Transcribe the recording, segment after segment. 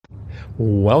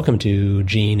Welcome to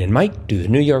Gene and Mike do the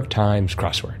New York Times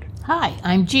crossword. Hi,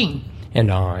 I'm Jean.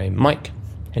 And I'm Mike.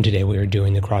 And today we are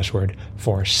doing the crossword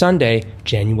for Sunday,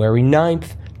 January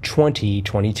 9th,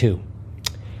 2022.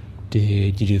 Did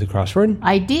you do the crossword?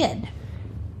 I did.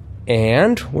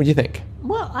 And what do you think?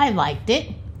 Well, I liked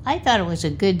it. I thought it was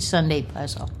a good Sunday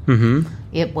puzzle. Mm-hmm.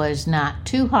 It was not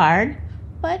too hard,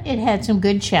 but it had some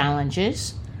good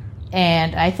challenges.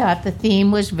 And I thought the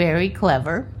theme was very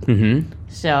clever. Mm-hmm.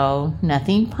 So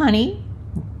nothing punny,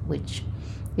 which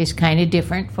is kind of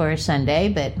different for a Sunday,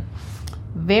 but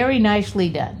very nicely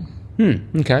done.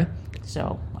 Okay.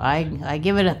 So I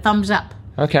give it a thumbs up.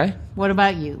 Okay. What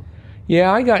about you? Yeah,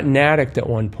 I got Natick at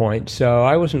one point, so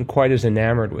I wasn't quite as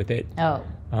enamored with it. Oh.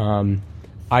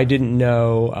 I didn't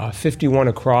know 51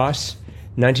 Across,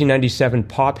 1997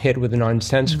 pop hit with a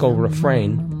nonsensical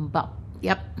refrain.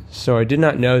 Yep. So I did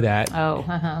not know that.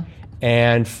 Oh,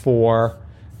 And for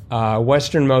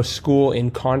Westernmost School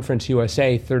in Conference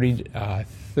USA,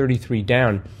 33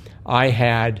 down, I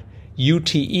had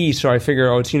UTE, so I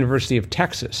figured, it's University of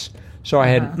Texas. So I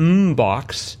had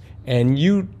MBOX and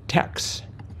UTEX,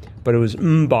 but it was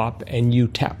MBOP and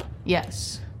UTEP.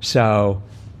 Yes. So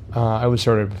I was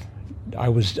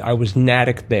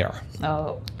Natick there.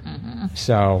 Oh.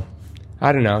 So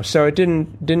I don't know. So it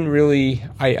didn't really.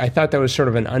 I thought that was sort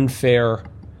of an unfair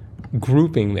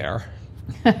grouping there.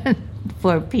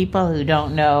 For people who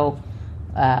don't know,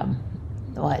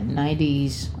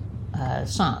 90s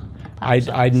song.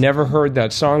 I'd never heard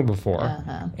that song before,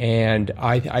 and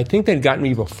I think they'd gotten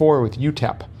me before with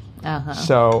UTEP.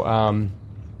 So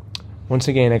once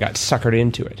again, I got suckered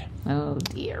into it. Oh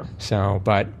dear. So,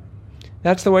 but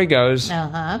that's the way it goes.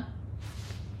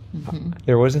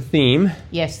 There was a theme.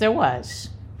 Yes, there was.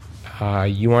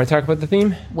 You want to talk about the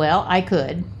theme? Well, I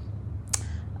could.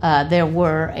 There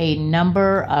were a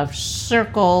number of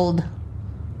circled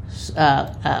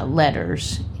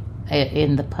letters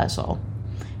in the puzzle.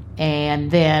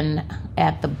 And then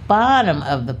at the bottom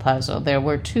of the puzzle, there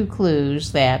were two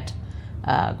clues that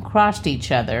crossed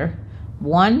each other.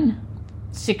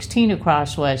 116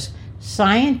 across was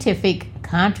scientific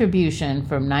contribution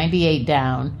from 98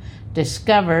 down,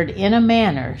 discovered in a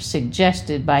manner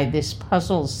suggested by this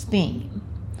puzzle's theme.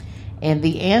 And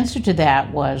the answer to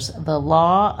that was the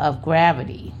law of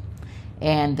gravity.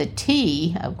 And the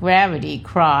T of gravity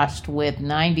crossed with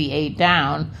 98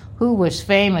 down, who was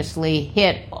famously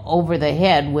hit over the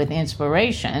head with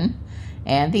inspiration,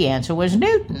 and the answer was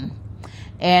Newton.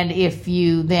 And if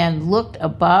you then looked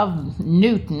above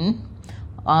Newton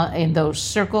in those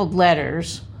circled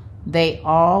letters, they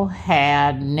all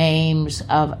had names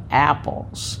of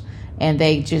apples, and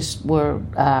they just were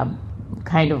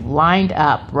kind of lined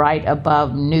up right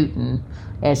above Newton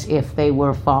as if they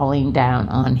were falling down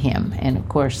on him. And of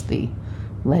course the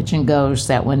legend goes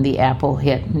that when the apple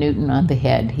hit Newton on the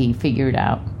head, he figured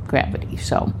out gravity.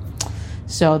 So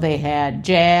they had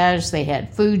Jazz, they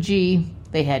had Fuji,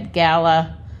 they had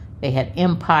Gala, they had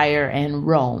Empire, and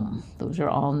Rome. Those are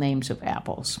all names of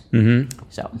apples.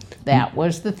 So that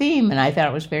was the theme, and I thought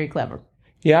it was very clever.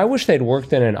 Yeah, I wish they'd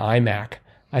worked in an iMac.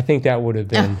 I think that would have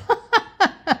been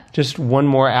just one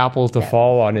more apple to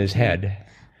fall on his head.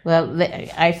 Well,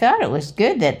 I thought it was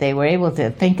good that they were able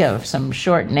to think of some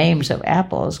short names of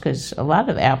apples, because a lot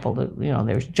of apple,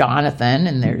 there's Jonathan,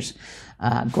 and there's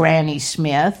Granny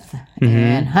Smith,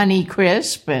 and Honey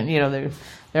Crisp, and there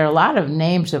are a lot of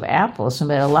names of apples,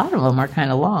 but a lot of them are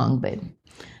kind of long. But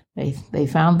they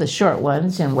found the short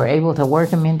ones and were able to work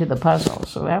them into the puzzle.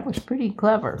 So that was pretty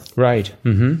clever. Right.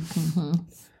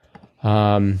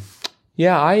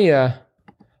 Yeah,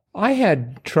 I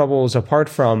had troubles apart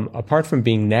from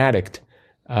being Naticked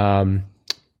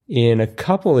in a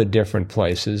couple of different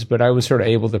places, but I was sort of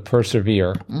able to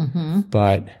persevere.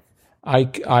 But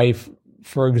I,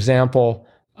 for example,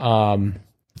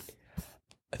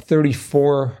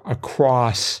 34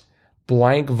 across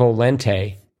blank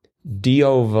volente,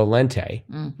 Dio Valente.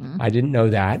 I didn't know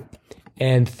that.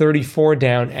 And 34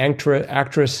 down,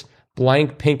 actress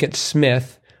blank Pinkett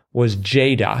Smith was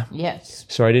Jada. Yes.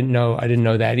 So I didn't know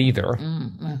that either.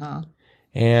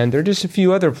 And there are just a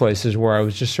few other places where I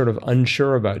was just sort of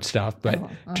unsure about stuff. But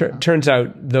turns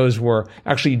out those were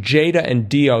actually Jada and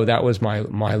Dio. That was my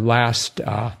last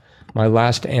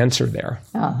answer there.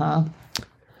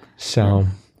 So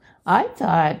I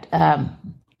thought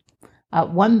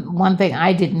one thing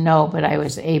I didn't know, but I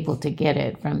was able to get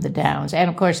it from the Downs. And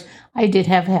of course, I did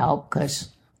have help because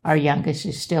our youngest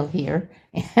is still here,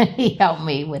 and he helped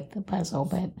me with the puzzle.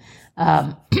 But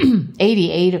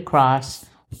 88 across,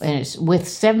 and it's with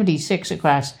 76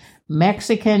 across,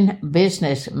 Mexican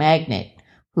business magnate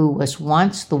who was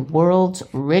once the world's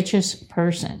richest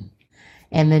person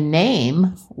And the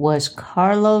name was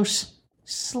Carlos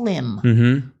Slim.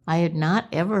 Mm-hmm. I had not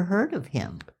ever heard of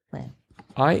him.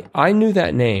 I knew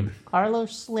that name.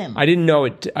 Carlos Slim. I didn't know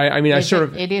it. I mean,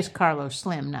 It is Carlos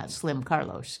Slim, not Slim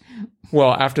Carlos.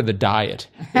 Well, after the diet.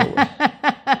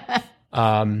 Yeah,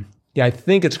 I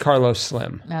think it's Carlos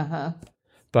Slim. Uh-huh.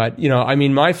 But, I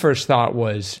mean, my first thought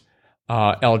was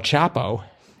El Chapo.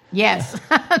 Yes,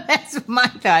 that's my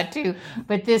thought too.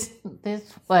 But this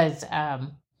was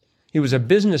He was a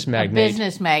business magnate.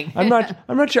 I'm not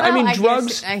sure. Well, I mean, I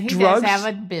drugs. guess, he drugs. does have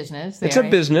a business. There. It's a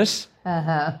business,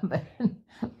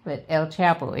 But El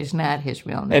Chapo is not his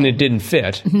real name. and it didn't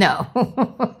fit. No.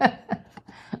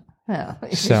 No.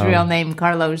 Is his real name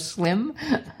Carlos Slim?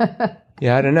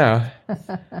 Yeah, I don't know.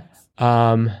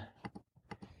 I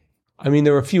mean,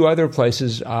 there were a few other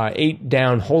places. 8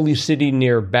 down, Holy City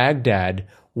near Baghdad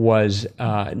was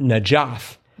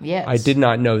Najaf. Yes. I did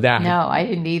not know that. No, I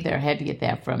didn't either. I had to get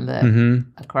that from the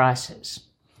crosses.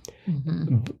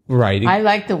 Right. I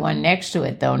like the one next to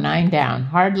it, though, 9 down.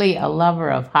 Hardly a lover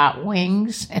of hot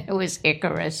wings. It was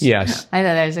Icarus. Yes. I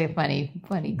thought that was a funny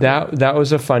clue. That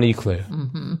was a funny clue.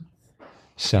 Mm-hmm.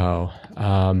 So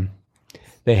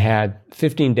they had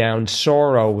 15 down.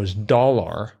 Sorrow was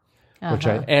Dollar, which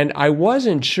I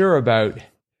wasn't sure about.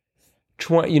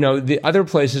 The other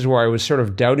places where I was sort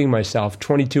of doubting myself.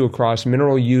 22 across.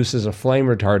 Mineral use as a flame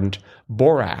retardant.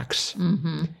 Borax.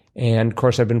 Mm-hmm. And, of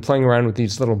course, I've been playing around with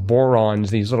these little borons,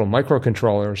 these little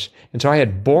microcontrollers. And so I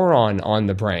had boron on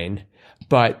the brain.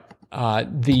 But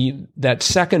that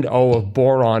second O of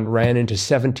boron ran into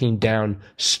 17 down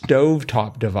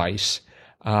stovetop device.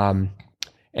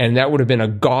 And that would have been a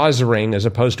gauze ring as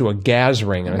opposed to a gas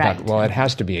ring. And I thought, well, it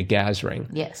has to be a gas ring.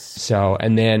 Yes. So,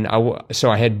 and then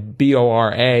I had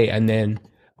BORA, and then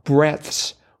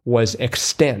breadths was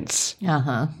extents.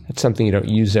 Uh-huh. That's something you don't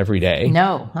use every day.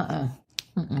 No.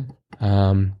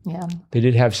 Yeah. They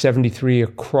did have 73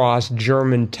 across.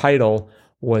 German title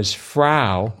was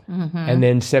Frau, and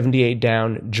then 78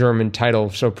 down German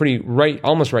title. So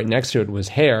almost right next to it was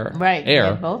Herr. Right. Air.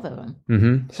 Yeah, both of them.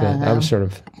 Mm-hmm. So that was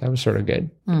sort of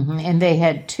good. Mm-hmm. And they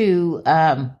had 2.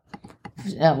 What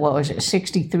was it?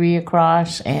 63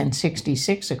 across and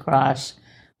 66 across,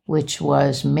 which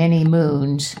was many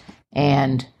moons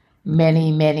and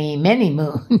many, many, many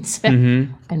moons.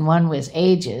 Mm-hmm. And one was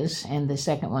ages, and the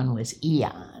second one was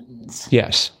eons.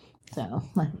 Yes. So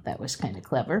that was kind of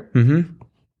clever. Mm-hmm.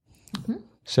 Mm-hmm.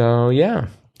 So, yeah.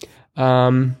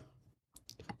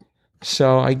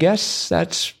 So I guess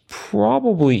that's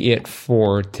probably it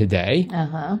for today.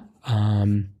 Uh-huh.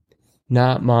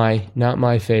 Not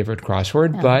my favorite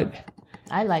crossword, but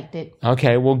I liked it.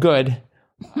 Okay, well, good.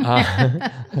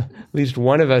 At least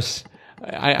one of us.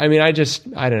 I mean, I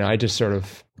don't know. I just sort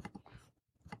of,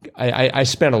 I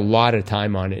spent a lot of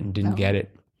time on it and didn't get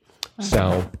it. Okay.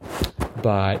 So,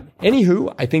 but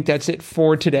anywho, I think that's it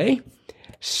for today.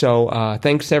 So,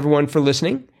 thanks everyone for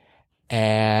listening.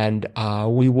 And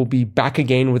we will be back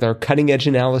again with our cutting edge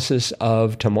analysis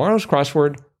of tomorrow's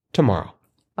crossword tomorrow.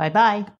 Bye-bye.